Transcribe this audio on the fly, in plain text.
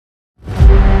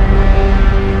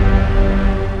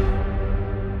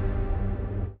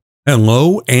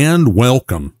Hello and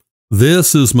welcome.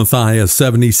 This is Matthias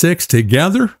 76.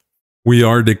 Together, we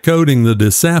are decoding the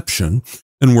deception,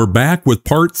 and we're back with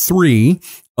part 3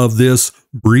 of this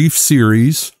brief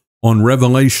series on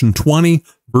Revelation 20,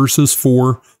 verses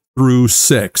 4 through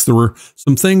 6. There were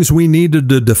some things we needed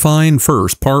to define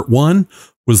first. Part 1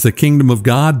 was the kingdom of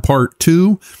God. Part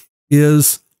 2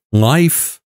 is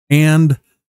life and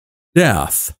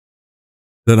death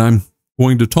that I'm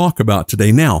going to talk about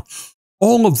today. Now,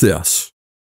 all of this,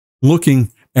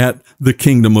 looking at the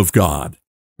kingdom of God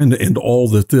and all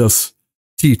that this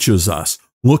teaches us,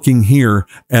 looking here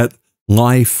at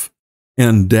life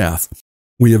and death.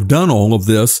 We have done all of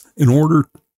this in order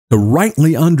to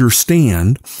rightly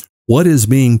understand what is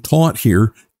being taught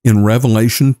here in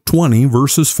Revelation 20,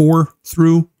 verses 4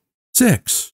 through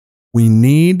 6. We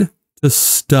need to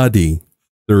study.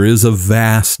 There is a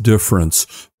vast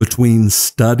difference between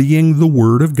studying the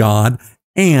Word of God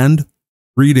and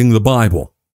reading the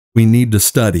Bible. We need to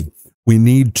study. We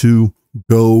need to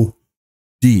go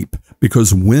deep,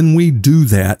 because when we do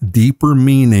that, deeper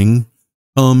meaning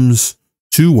comes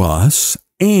to us,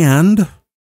 and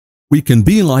we can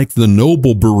be like the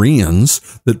noble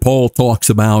Bereans that Paul talks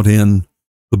about in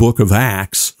the book of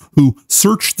Acts, who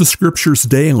searched the scriptures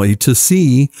daily to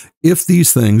see if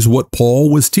these things, what Paul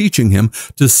was teaching him,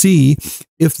 to see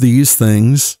if these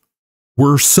things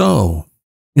were so.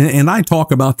 And I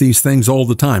talk about these things all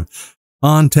the time.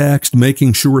 Context,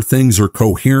 making sure things are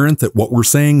coherent, that what we're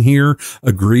saying here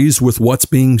agrees with what's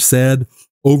being said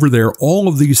over there. All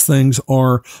of these things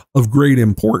are of great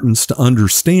importance to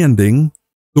understanding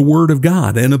the Word of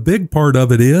God. And a big part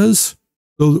of it is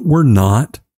so that we're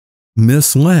not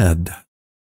misled.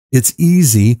 It's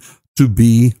easy to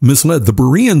be misled. The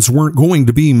Bereans weren't going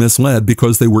to be misled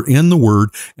because they were in the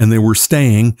Word and they were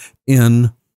staying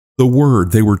in the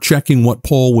Word. They were checking what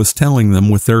Paul was telling them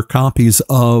with their copies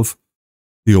of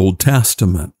the Old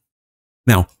Testament.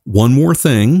 Now, one more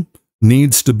thing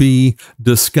needs to be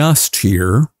discussed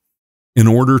here in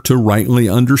order to rightly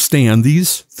understand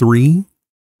these three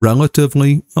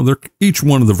relatively, each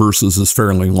one of the verses is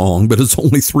fairly long, but it's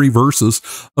only 3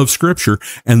 verses of Scripture,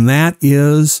 and that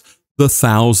is the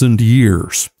 1,000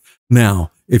 years. Now,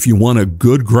 if you want a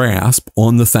good grasp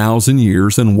on the 1,000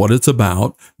 years and what it's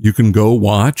about, you can go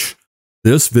watch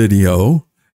this video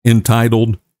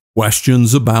entitled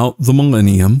Questions About the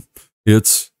Millennium.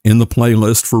 It's in the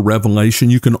playlist for Revelation.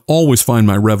 You can always find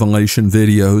my Revelation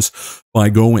videos by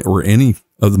going, or any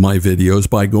of my videos,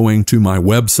 by going to my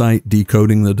website,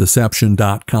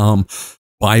 decodingthedeception.com,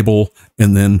 Bible,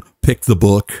 and then pick the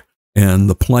book, and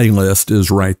the playlist is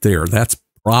right there. That's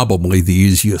probably the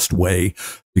easiest way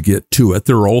to get to it.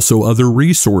 There are also other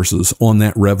resources on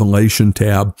that Revelation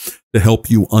tab to help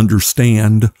you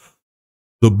understand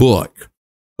the book.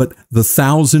 But the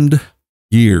 1,000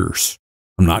 years,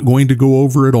 I'm not going to go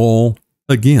over it all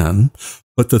again,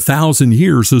 but the 1,000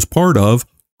 years is part of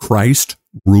Christ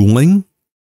ruling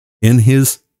in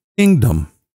his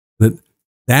kingdom.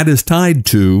 That is tied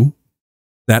to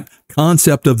that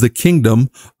concept of the kingdom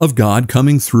of God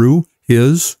coming through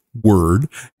his Word.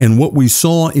 And what we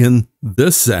saw in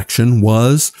this section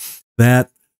was that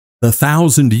the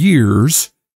 1,000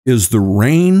 years is the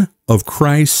reign of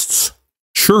Christ's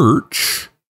church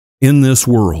in this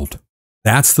world.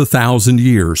 That's the 1,000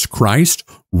 years. Christ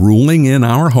ruling in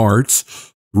our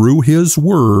hearts through his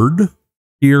Word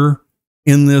here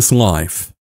in this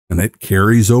life. And it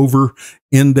carries over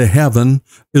into heaven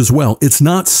as well. It's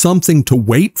not something to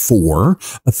wait for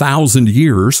 1,000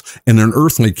 years in an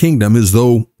earthly kingdom, as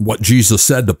though what Jesus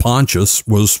said to Pontius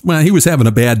was, well, he was having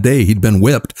a bad day. He'd been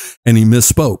whipped and he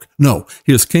misspoke. No,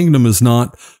 his kingdom is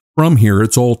not from here.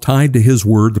 It's all tied to his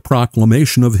Word, the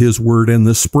proclamation of his Word and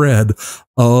the spread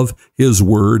of his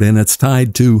Word. And it's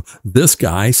tied to this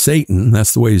guy, Satan.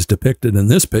 That's the way he's depicted in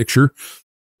this picture,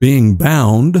 being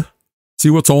bound. See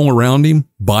what's all around him?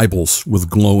 Bibles with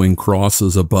glowing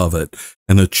crosses above it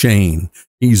and a chain.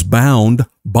 He's bound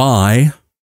by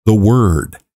the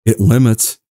Word. It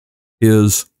limits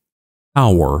his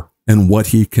power and what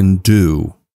he can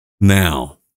do.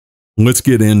 Now, let's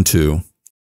get into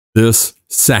this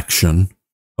section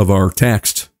of our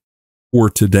text for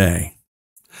today.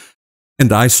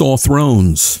 And I saw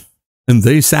thrones, and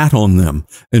they sat on them,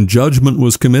 and judgment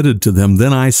was committed to them.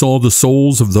 Then I saw the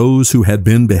souls of those who had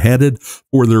been beheaded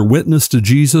for their witness to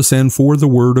Jesus and for the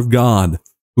Word of God,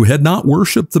 who had not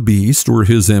worshipped the beast or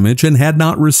his image, and had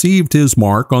not received his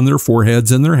mark on their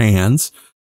foreheads and their hands.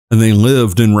 And they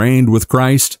lived and reigned with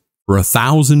Christ for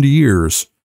 1,000 years.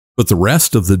 But the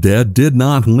rest of the dead did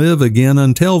not live again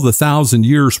until the 1,000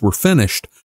 years were finished.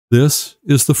 This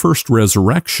is the first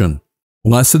resurrection.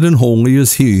 Blessed and holy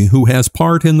is he who has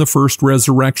part in the first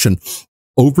resurrection.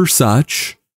 Over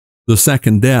such, the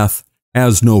second death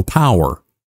has no power,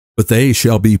 but they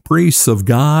shall be priests of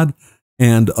God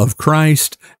and of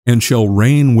Christ, and shall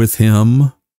reign with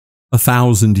him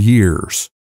 1,000 years.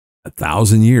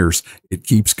 1,000 years. It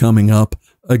keeps coming up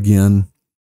again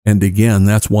and again.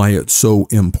 That's why it's so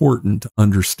important to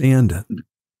understand it.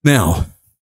 Now,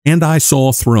 and I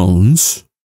saw thrones,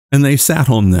 and they sat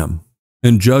on them,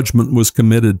 and judgment was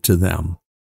committed to them.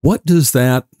 What does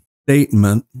that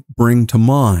statement bring to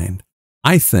mind?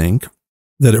 I think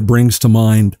that it brings to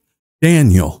mind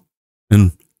Daniel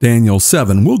in Daniel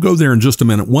 7. We'll go there in just a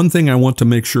minute. One thing I want to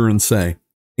make sure and say,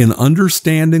 in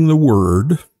understanding the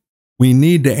word, we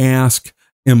need to ask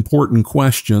important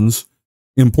questions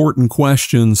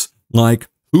like,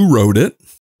 who wrote it?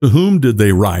 To whom did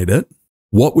they write it?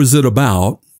 What was it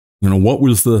about? What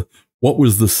was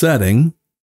the setting?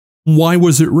 Why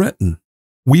was it written?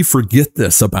 We forget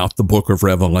this about the book of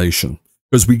Revelation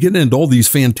because we get into all these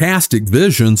fantastic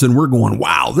visions and we're going,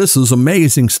 wow, this is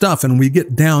amazing stuff. And we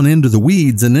get down into the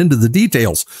weeds and into the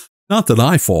details. Not that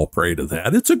I fall prey to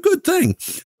that. It's a good thing.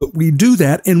 But we do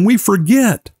that and we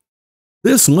forget.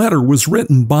 This letter was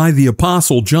written by the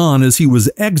Apostle John as he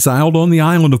was exiled on the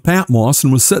island of Patmos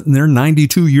and was sitting there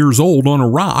 92 years old on a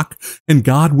rock, and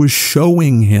God was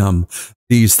showing him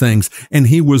these things, and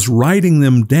he was writing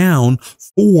them down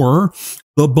for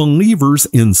the believers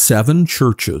in 7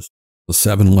 churches. The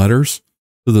 7 letters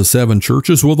to the 7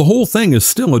 churches. Well, the whole thing is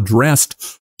still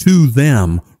addressed to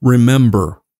them.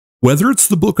 Remember, whether it's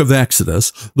the book of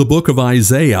Exodus, the book of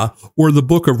Isaiah, or the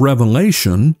book of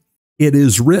Revelation, it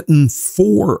is written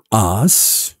for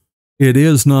us. It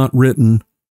is not written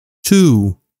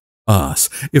to us.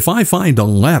 If I find a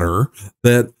letter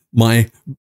that my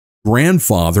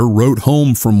grandfather wrote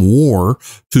home from war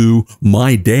to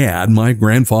my dad, my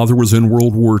grandfather was in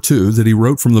World War II, that he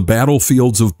wrote from the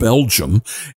battlefields of Belgium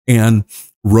and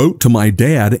wrote to my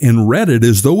dad and read it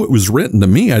as though it was written to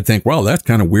me, I'd think, well, that's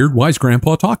kind of weird. Why is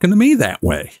Grandpa talking to me that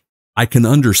way? I can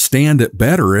understand it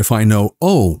better if I know,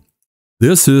 oh,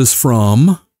 this is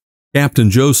from Captain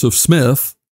Joseph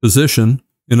Smith, physician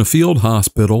in a field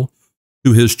hospital,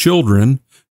 to his children,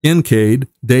 Kincaid,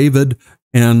 David,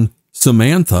 and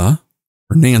Samantha,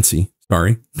 or Nancy,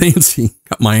 Nancy,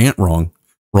 got my aunt wrong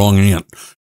aunt.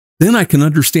 Then I can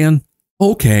understand,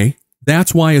 okay,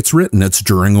 that's why it's written. It's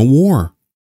during a war.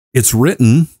 It's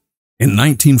written in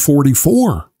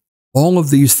 1944. All of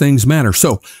these things matter.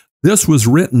 So this was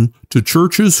written to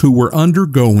churches who were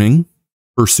undergoing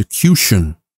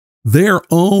persecution. Their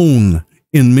own,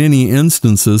 in many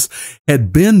instances,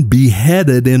 had been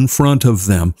beheaded in front of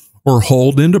them, or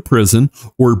hauled into prison,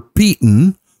 or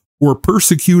beaten, or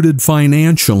persecuted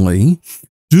financially.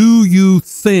 Do you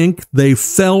think they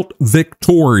felt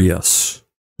victorious?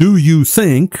 Do you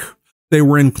think they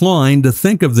were inclined to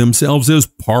think of themselves as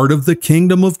part of the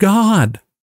kingdom of God?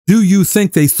 Do you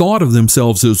think they thought of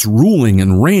themselves as ruling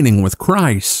and reigning with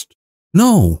Christ?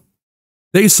 No.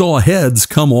 They saw heads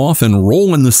come off and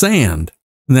roll in the sand,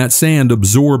 and that sand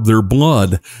absorbed their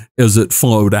blood as it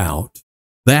flowed out.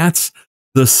 That's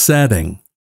the setting.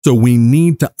 So we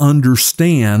need to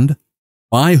understand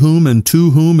by whom and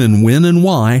to whom and when and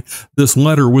why this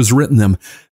letter was written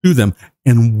to them,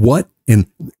 and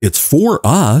it's for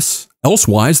us.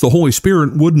 Elsewise, the Holy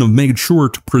Spirit wouldn't have made sure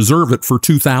to preserve it for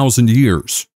 2,000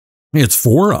 years. It's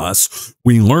for us.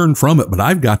 We learn from it, but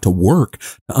I've got to work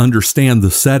to understand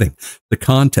the setting, the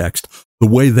context, the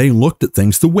way they looked at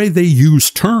things, the way they use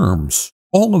terms.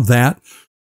 All of that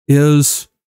is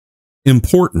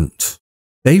important.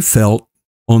 They felt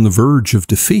on the verge of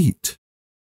defeat.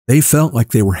 They felt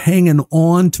like they were hanging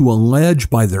on to a ledge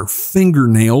by their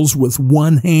fingernails with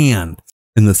one hand.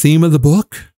 And the theme of the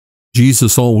book,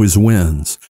 Jesus always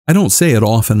wins. I don't say it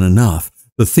often enough.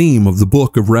 The theme of the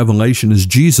book of Revelation is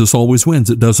Jesus always wins.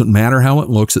 It doesn't matter how it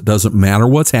looks. It doesn't matter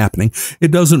what's happening.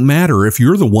 It doesn't matter if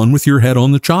you're the one with your head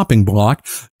on the chopping block.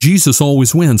 Jesus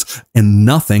always wins, and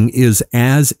nothing is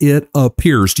as it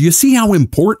appears. Do you see how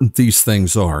important these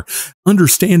things are?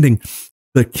 Understanding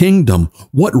the kingdom,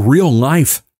 what real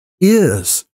life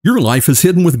is. Your life is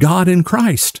hidden with God in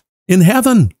Christ, in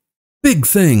heaven. Big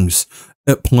things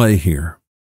at play here.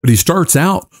 But he starts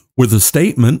out with a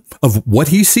statement of what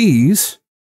he sees.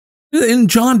 And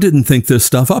John didn't think this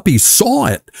stuff up. He saw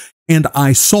it. And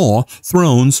I saw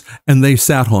thrones, and they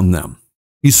sat on them.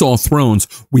 He saw thrones.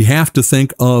 We have to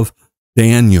think of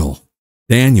Daniel.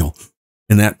 Daniel,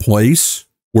 in that place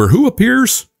where who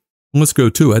appears? Let's go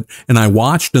to it. And I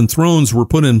watched, and thrones were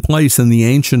put in place, and the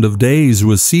Ancient of Days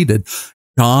was seated.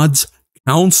 God's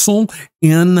counsel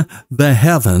in the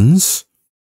heavens.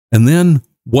 And then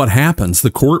what happens?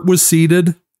 The court was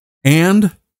seated,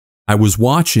 and I was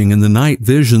watching in the night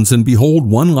visions, and behold,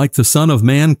 one like the Son of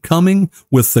Man coming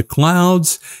with the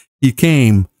clouds. He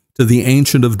came to the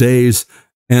Ancient of Days,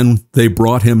 and they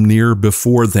brought him near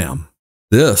before them.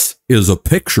 This is a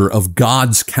picture of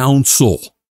God's counsel,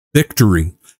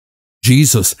 victory.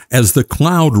 Jesus as the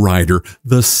cloud rider,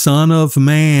 the Son of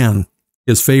Man,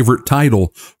 his favorite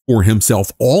title for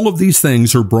himself. All of these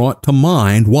things are brought to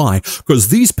mind. Why? Because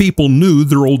these people knew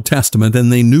their Old Testament,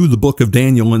 and they knew the book of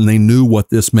Daniel, and they knew what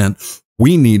this meant.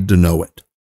 We need to know it.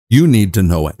 You need to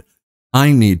know it.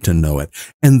 I need to know it.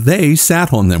 And they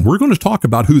sat on them. We're going to talk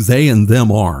about who they and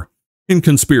them are. In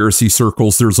conspiracy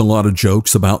circles, there's a lot of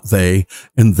jokes about they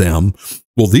and them.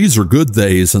 Well, these are good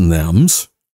theys and thems.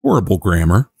 Horrible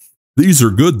grammar. These are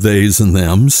good theys and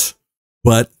thems.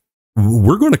 But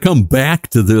we're going to come back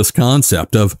to this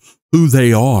concept of who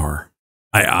they are.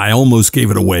 I almost gave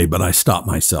it away, but I stopped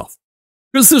myself,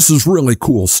 because this is really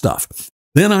cool stuff.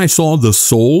 Then I saw the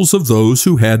souls of those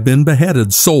who had been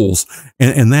beheaded, souls,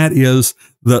 and that is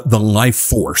the life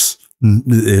force.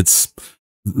 It's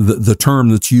the term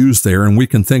that's used there, and we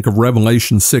can think of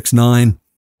Revelation 6:9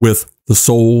 with the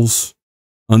souls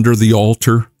under the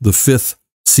altar, the fifth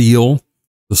seal,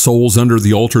 the souls under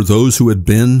the altar, those who had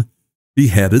been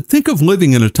beheaded. Think of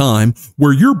living in a time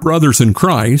where your brothers in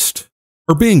Christ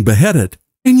are being beheaded,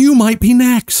 and you might be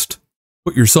next.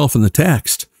 Put yourself in the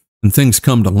text, and things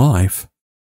come to life.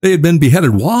 They had been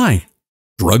beheaded. Why?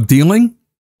 Drug dealing?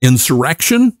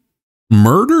 Insurrection?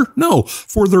 Murder? No,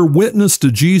 for their witness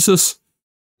to Jesus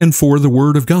and for the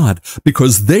Word of God,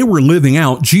 because they were living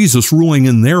out Jesus ruling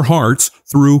in their hearts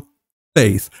through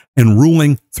faith and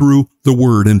ruling through the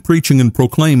Word and preaching and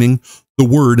proclaiming the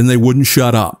Word, and they wouldn't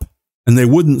shut up. And they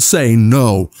wouldn't say,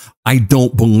 no, I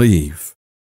don't believe.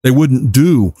 They wouldn't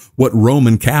do what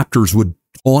Roman captors would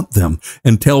taunt them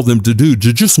and tell them to do,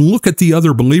 to just look at the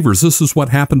other believers. This is what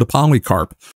happened to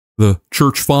Polycarp, the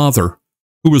church father,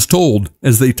 who was told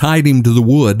as they tied him to the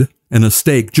wood and a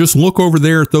stake, just look over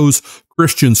there at those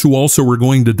Christians who also were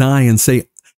going to die and say,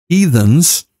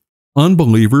 heathens,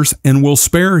 unbelievers, and we'll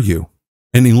spare you.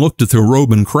 And he looked at the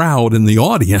Roman crowd in the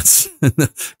audience in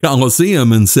the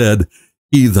Colosseum and said,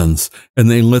 heathens, and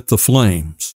they lit the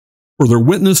flames. For their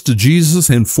witness to Jesus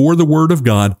and for the Word of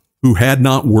God, who had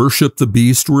not worshipped the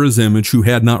beast or his image, who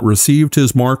had not received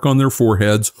his mark on their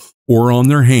foreheads or on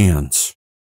their hands.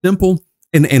 Simple.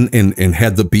 And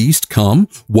had the beast come?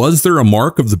 Was there a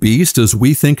mark of the beast as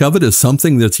we think of it, as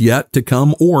something that's yet to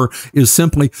come? Or is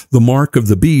simply the mark of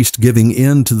the beast giving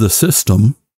in to the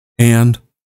system and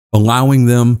allowing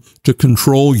them to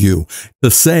control you,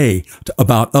 to say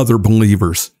about other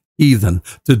believers, heathen,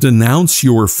 to denounce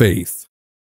your faith?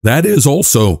 That is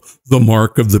also the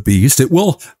mark of the beast. It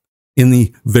will, in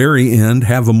the very end,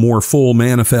 have a more full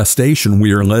manifestation,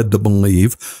 we are led to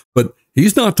believe. But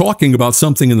he's not talking about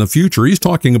something in the future. He's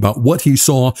talking about what he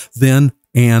saw then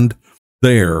and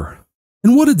there.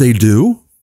 And what did they do?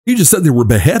 He just said they were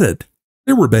beheaded.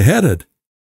 They were beheaded.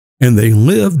 And they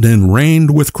lived and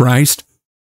reigned with Christ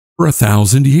for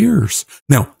 1,000 years.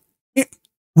 Now,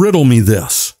 riddle me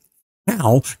this.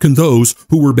 How can those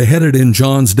who were beheaded in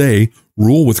John's day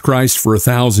rule with Christ for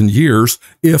 1,000 years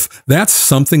if that's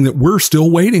something that we're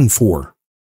still waiting for?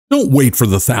 Don't wait for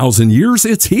the 1,000 years.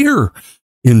 It's here.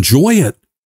 Enjoy it.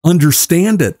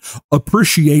 Understand it.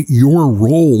 Appreciate your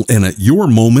role in it, your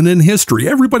moment in history.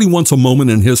 Everybody wants a moment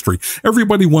in history.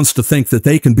 Everybody wants to think that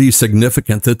they can be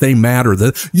significant, that they matter,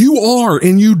 that you are,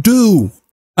 and you do.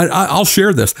 I'll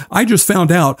share this. I just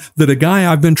found out that a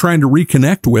guy I've been trying to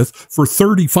reconnect with for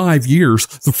 35 years,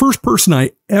 the first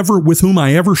person with whom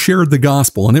I ever shared the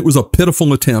gospel, and it was a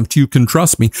pitiful attempt, you can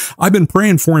trust me. I've been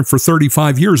praying for him for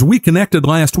 35 years. We connected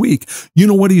last week. You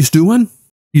know what he's doing?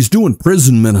 He's doing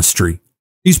prison ministry.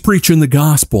 He's preaching the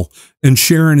gospel and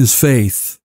sharing his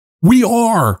faith. We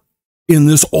are in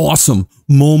this awesome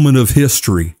moment of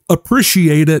history.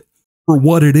 Appreciate it for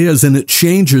what it is, and it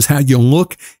changes how you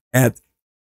look at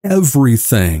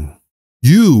everything.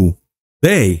 It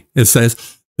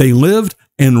says, they lived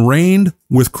and reigned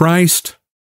with Christ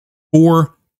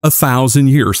for 1,000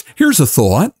 years. Here's a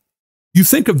thought. You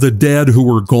think of the dead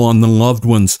who are gone, the loved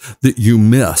ones that you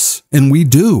miss, and we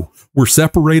do. We're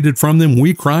separated from them.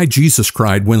 We cry. Jesus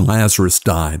cried when Lazarus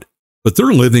died. But they're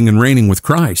living and reigning with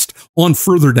Christ. On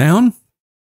further down,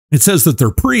 it says that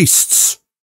they're priests.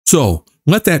 So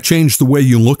let that change the way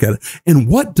you look at it. And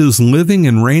what does living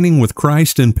and reigning with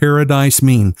Christ in paradise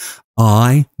mean?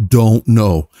 I don't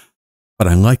know, but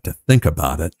I like to think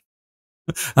about it.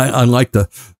 I like to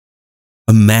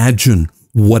imagine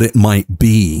what it might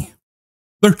be.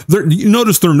 You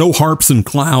notice there are no harps and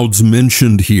clouds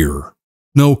mentioned here.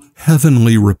 no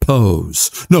heavenly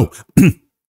repose. No,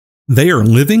 they are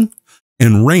living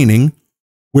and reigning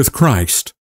with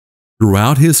Christ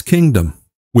throughout his kingdom,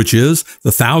 which is the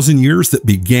 1,000 years that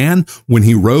began when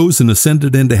he rose and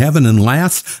ascended into heaven and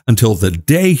lasts until the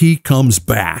day he comes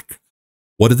back.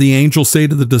 What did the angel say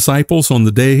to the disciples on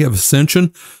the day of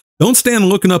ascension? Don't stand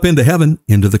looking up into heaven,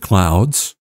 into the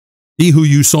clouds. He who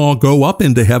you saw go up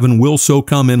into heaven will so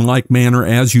come in like manner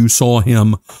as you saw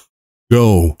him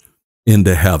go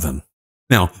into heaven.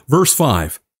 Now, verse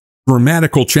 5,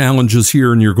 grammatical challenges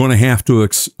here, and you're going to have to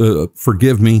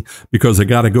forgive me because I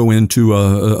got to go into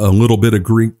a little bit of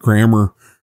Greek grammar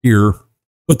here.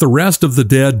 But the rest of the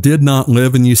dead did not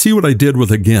live, and you see what I did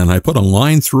with again. I put a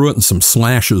line through it and some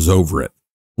slashes over it.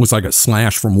 Looks like a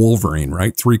slash from Wolverine,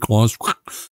 right? 3 claws.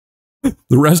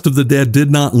 The rest of the dead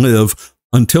did not live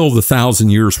until the 1,000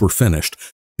 years were finished.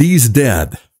 These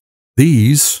dead,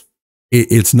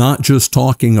 it's not just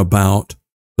talking about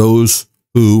those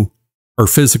who are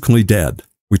physically dead.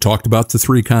 We talked about the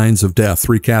 3 kinds of death,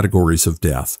 3 categories of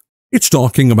death. It's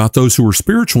talking about those who are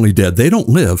spiritually dead. They don't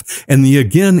live, and the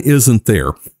again isn't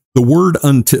there. The word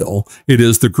until, it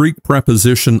is the Greek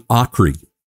preposition akri,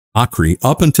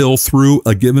 up until, through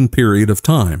a given period of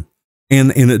time.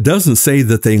 And it doesn't say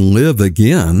that they live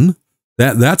again.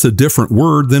 That's a different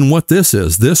word than what this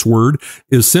is. This word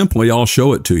is simply, I'll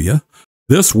show it to you.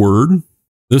 This word,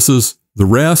 this is the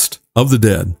rest of the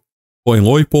dead.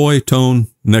 Poiloipoi ton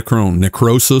necron,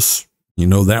 necrosis, you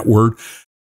know that word.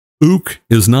 Uk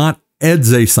is not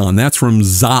edzeson, that's from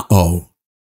zao,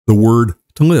 the word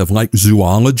to live, like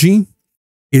zoology.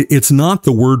 It's not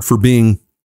the word for being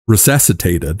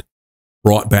resuscitated,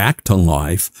 brought back to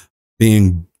life,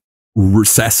 being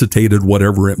resuscitated,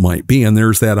 whatever it might be. And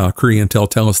there's that akri until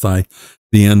telestai,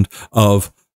 the end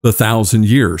of the 1,000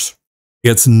 years.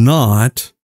 It's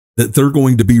not that they're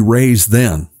going to be raised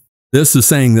then. This is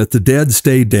saying that the dead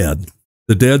stay dead.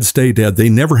 The dead stay dead. They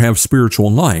never have spiritual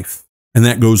life. And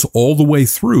that goes all the way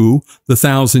through the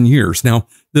 1,000 years. Now,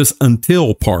 this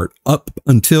until part, up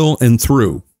until and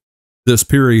through this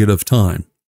period of time,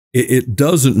 it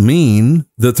doesn't mean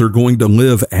that they're going to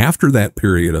live after that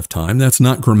period of time. That's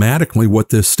not grammatically what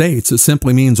this states. It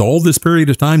simply means all this period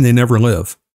of time, they never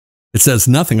live. It says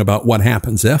nothing about what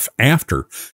happens after.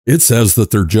 It says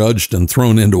that they're judged and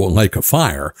thrown into a lake of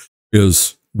fire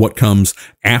is what comes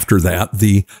after that,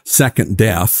 the second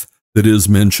death that is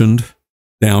mentioned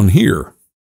down here,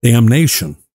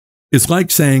 damnation. It's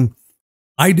like saying,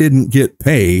 I didn't get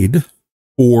paid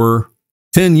for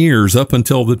 10 years up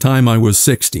until the time I was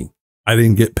 60. I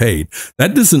didn't get paid.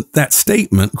 That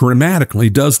statement grammatically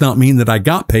does not mean that I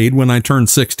got paid when I turned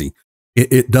 60.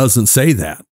 It doesn't say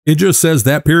that. It just says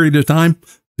that period of time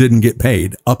didn't get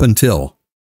paid up until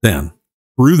then.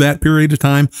 Through that period of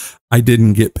time, I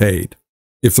didn't get paid.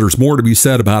 If there's more to be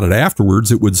said about it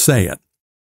afterwards, it would say it.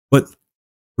 But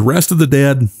the rest of the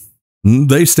dead,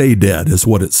 they stay dead, is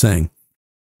what it's saying.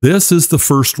 This is the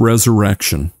first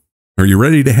resurrection. Are you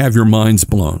ready to have your minds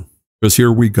blown? Because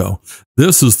here we go.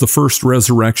 This is the first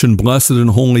resurrection. Blessed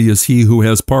and holy is he who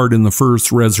has part in the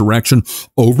first resurrection.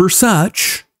 Over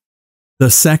such,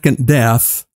 the second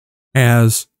death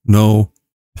has no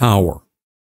power.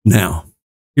 Now,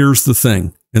 here's the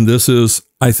thing, and this is,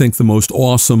 I think, the most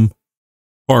awesome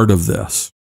part of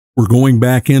this. We're going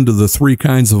back into the 3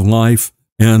 kinds of life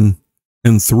and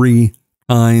 3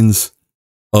 kinds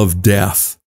of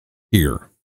death here.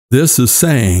 This is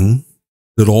saying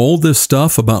that all this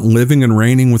stuff about living and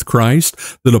reigning with Christ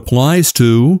that applies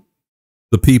to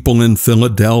the people in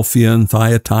Philadelphia and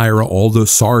Thyatira, all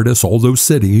those Sardis, all those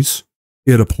cities,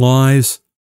 it applies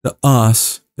to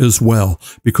us as well.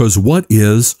 Because what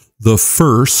is the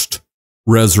first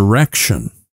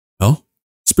resurrection? Well,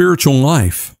 spiritual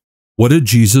life. What did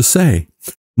Jesus say?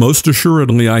 Most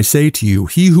assuredly, I say to you,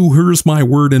 he who hears my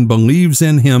word and believes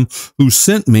in him who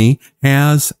sent me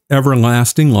has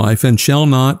everlasting life and shall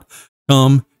not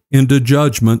come into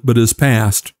judgment, but is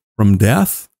passed from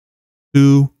death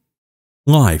to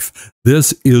life.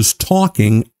 This is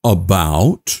talking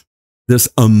about this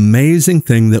amazing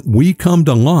thing that we come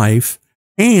to life,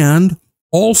 and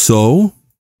also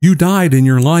you died and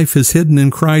your life is hidden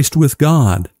in Christ with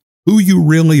God. Who you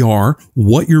really are,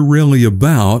 what you're really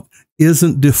about,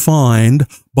 isn't defined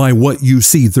by what you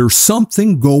see. There's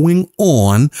something going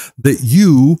on that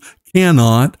you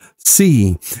cannot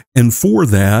see. And for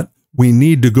that, we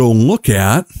need to go look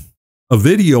at a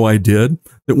video I did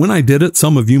that when I did it,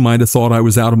 some of you might have thought I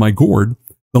was out of my gourd.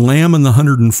 The Lamb and the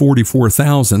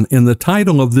 144,000. And the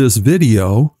title of this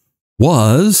video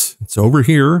was, it's over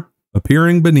here,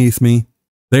 appearing beneath me,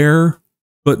 there,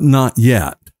 but not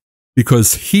yet.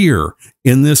 because here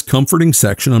in this comforting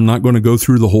section, I'm not going to go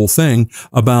through the whole thing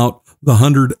about the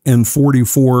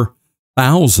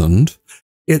 144,000.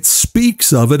 It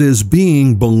speaks of it as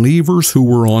being believers who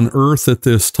were on earth at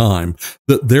this time,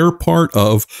 that they're part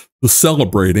of the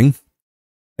celebrating,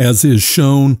 as is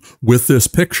shown with this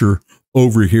picture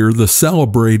over here, the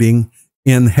celebrating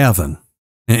in heaven.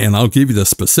 And I'll give you the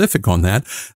specific on that.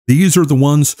 These are the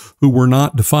ones who were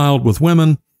not defiled with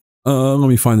women. Let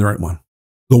me find the right one.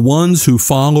 The ones who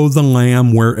follow the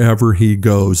Lamb wherever he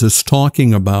goes. It's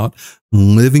talking about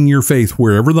living your faith.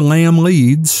 Wherever the Lamb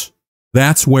leads,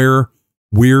 that's where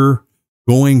we're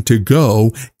going to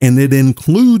go. And it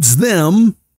includes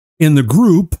them in the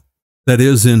group that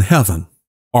is in heaven.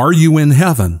 Are you in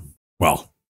heaven?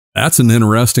 Well, that's an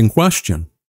interesting question.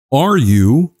 Are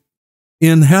you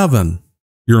in heaven?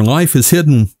 Your life is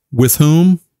hidden with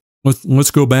whom?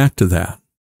 Let's go back to that.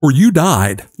 Or you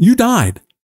died. You died.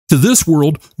 To this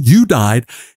world, you died,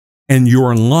 and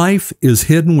your life is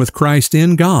hidden with Christ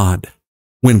in God.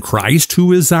 When Christ,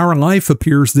 who is our life,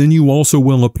 appears, then you also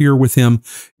will appear with him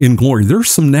in glory. There's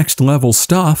some next level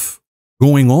stuff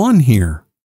going on here.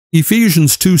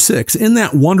 Ephesians 2:6. In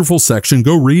that wonderful section,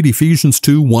 go read Ephesians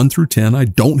 2:1-10. I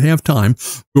don't have time.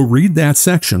 Go read that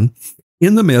section.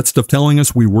 In the midst of telling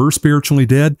us we were spiritually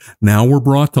dead, now we're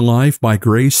brought to life by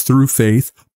grace through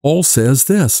faith, Paul says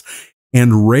this,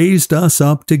 and raised us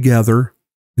up together,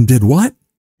 and did what?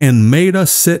 And made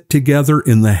us sit together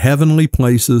in the heavenly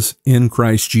places in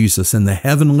Christ Jesus, in the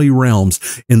heavenly realms,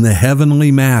 in the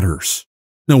heavenly matters.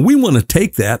 Now, we want to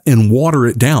take that and water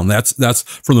it down. That's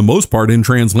for the most part in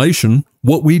translation,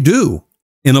 what we do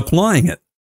in applying it.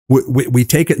 We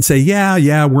take it and say,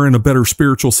 yeah, we're in a better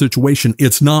spiritual situation.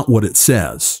 It's not what it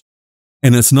says.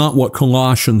 And it's not what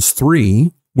Colossians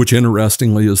 3, which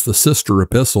interestingly is the sister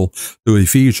epistle to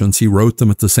Ephesians. He wrote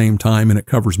them at the same time, and it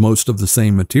covers most of the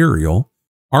same material.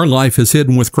 Our life is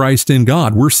hidden with Christ in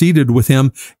God. We're seated with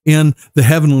him in the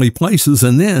heavenly places.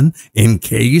 And then, in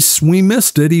case we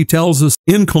missed it, he tells us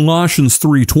in Colossians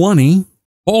 3:20,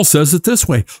 Paul says it this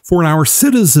way, for our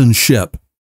citizenship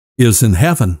is in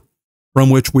heaven, from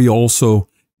which we also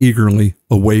eagerly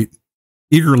wait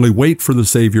for the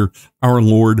Savior, our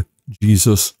Lord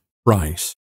Jesus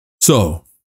Christ. So,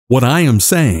 what I am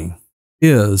saying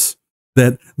is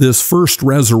that this first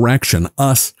resurrection,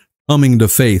 us coming to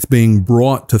faith, being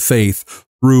brought to faith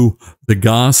through the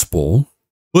gospel,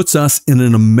 puts us in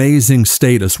an amazing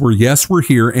status where, yes, we're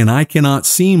here, and I cannot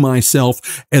see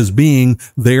myself as being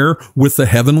there with the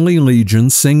heavenly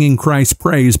legions singing Christ's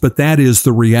praise, but that is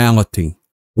the reality.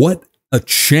 What a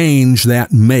change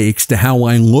that makes to how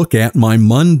I look at my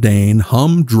mundane,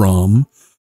 humdrum,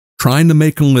 trying to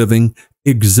make a living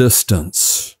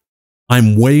existence.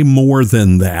 I'm way more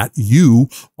than that. You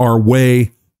are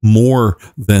way more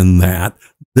than that.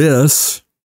 This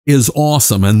is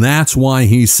awesome. And that's why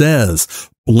he says,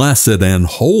 blessed and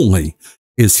holy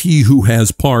is he who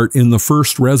has part in the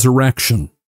first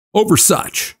resurrection. Over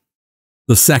such,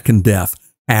 the second death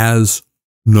has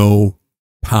no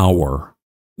power.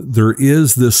 There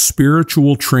is this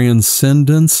spiritual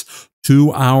transcendence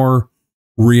to our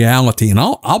reality. And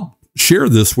I'll share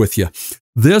this with you.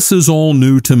 This is all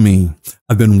new to me.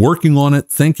 I've been working on it,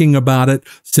 thinking about it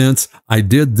since I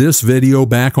did this video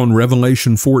back on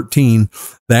Revelation 14.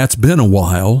 That's been a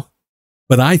while.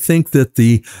 But I think that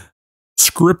the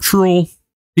scriptural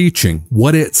teaching,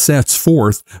 what it sets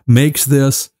forth, makes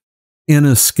this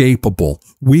inescapable.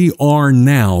 We are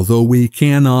now, though we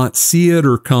cannot see it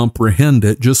or comprehend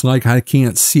it, just like I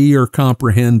can't see or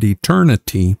comprehend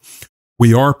eternity,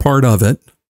 we are part of it,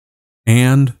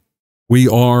 and we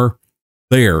are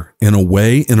there in a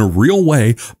way, in a real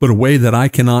way, but a way that I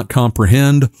cannot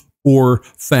comprehend or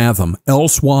fathom.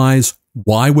 Elsewise,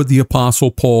 why would the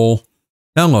Apostle Paul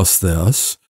tell us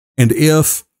this? And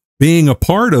if being a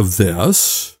part of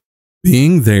this,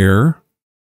 being there,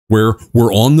 where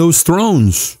we're on those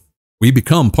thrones, we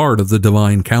become part of the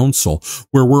divine council,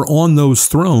 where we're on those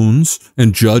thrones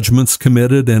and judgments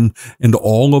committed and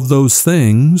all of those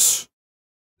things,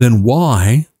 then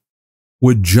why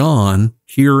would John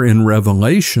here in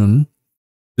Revelation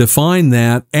define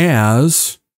that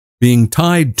as being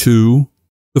tied to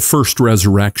the first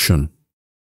resurrection?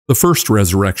 The first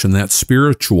resurrection, that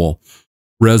spiritual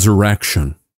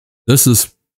resurrection. This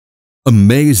is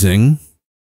amazing,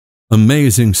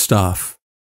 amazing stuff.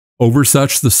 Over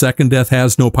such the second death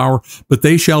has no power, but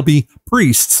they shall be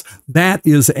priests. That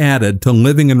is added to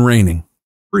living and reigning.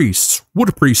 Priests. What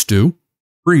do priests do?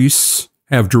 Priests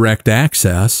have direct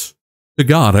access to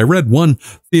God. I read one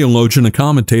theologian, a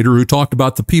commentator, who talked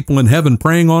about the people in heaven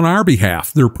praying on our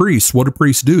behalf. They're priests. What do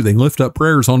priests do? They lift up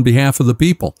prayers on behalf of the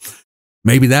people.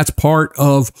 Maybe that's part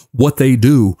of what they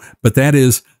do, but that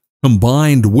is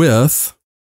combined with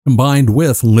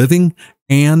living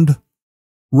and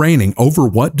reigning. Over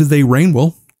what do they reign?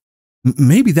 Well,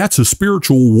 maybe that's a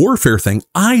spiritual warfare thing.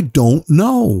 I don't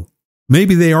know.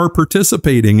 Maybe they are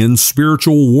participating in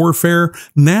spiritual warfare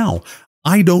now.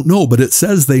 I don't know, but it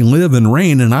says they live and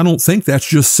reign, and I don't think that's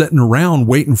just sitting around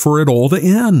waiting for it all to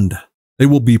end. They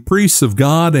will be priests of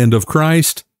God and of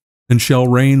Christ and shall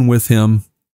reign with him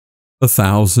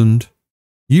 1,000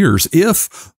 years.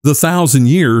 If the 1,000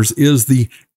 years is the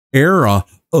era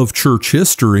of church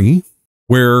history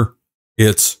where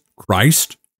it's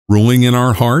Christ ruling in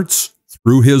our hearts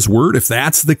through his word, if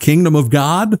that's the kingdom of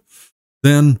God,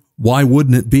 then why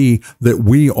wouldn't it be that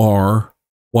we're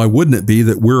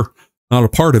not a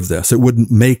part of this? It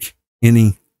wouldn't make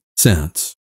any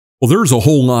sense. Well, there's a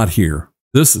whole lot here.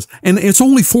 And it's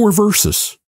only 4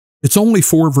 verses. It's only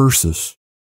 4 verses.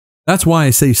 That's why I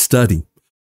say study,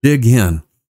 dig in,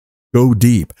 go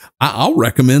deep. I'll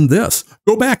recommend this.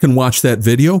 Go back and watch that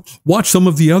video. Watch some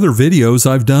of the other videos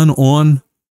I've done on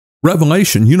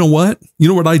Revelation. You know what? You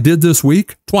know what I did this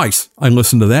week? Twice. I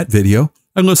listened to that video.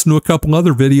 I listened to a couple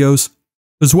other videos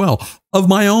as well of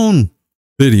my own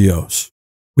videos.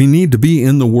 We need to be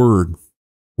in the Word.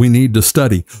 We need to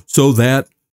study so that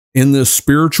in this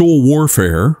spiritual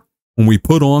warfare, when we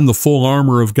put on the full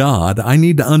armor of God, I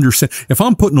need to understand. If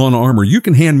I'm putting on armor, you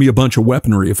can hand me a bunch of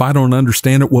weaponry. If I don't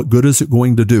understand it, what good is it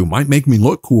going to do? Might make me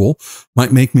look cool.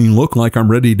 Might make me look like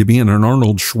I'm ready to be in an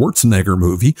Arnold Schwarzenegger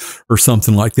movie or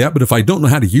something like that. But if I don't know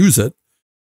how to use it,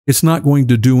 it's not going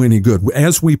to do any good.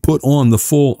 As we put on the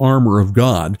full armor of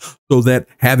God, so that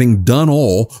having done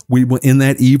all, we will, in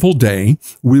that evil day,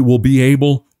 we will be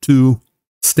able to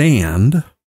stand.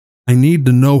 I need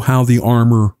to know how the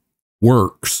armor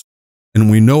works. And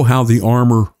we know how the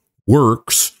armor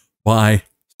works by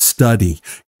study,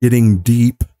 getting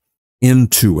deep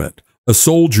into it. A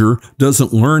soldier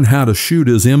doesn't learn how to shoot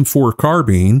his M4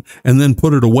 carbine and then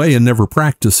put it away and never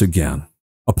practice again.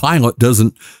 A pilot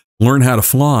doesn't learn how to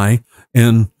fly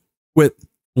and quit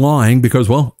flying because,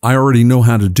 well, I already know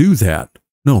how to do that.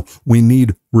 No, we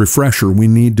need refresher. We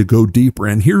need to go deeper.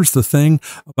 And here's the thing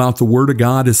about the Word of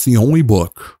God. It's the only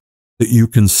book that you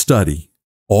can study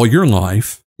all your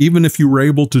life, even if you were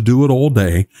able to do it all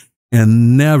day,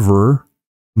 and never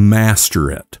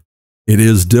master it. It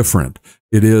is different.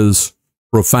 It is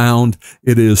profound.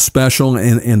 It is special.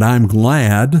 And I'm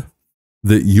glad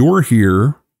that you're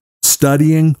here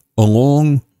studying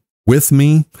along with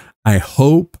me. I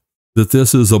hope that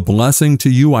this is a blessing to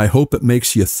you. I hope it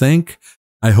makes you think.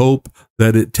 I hope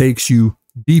that it takes you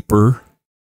deeper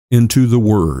into the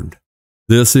Word.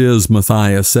 This is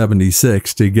Matthias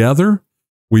 76. Together,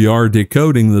 we are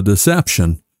decoding the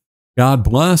deception. God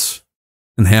bless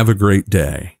and have a great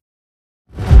day.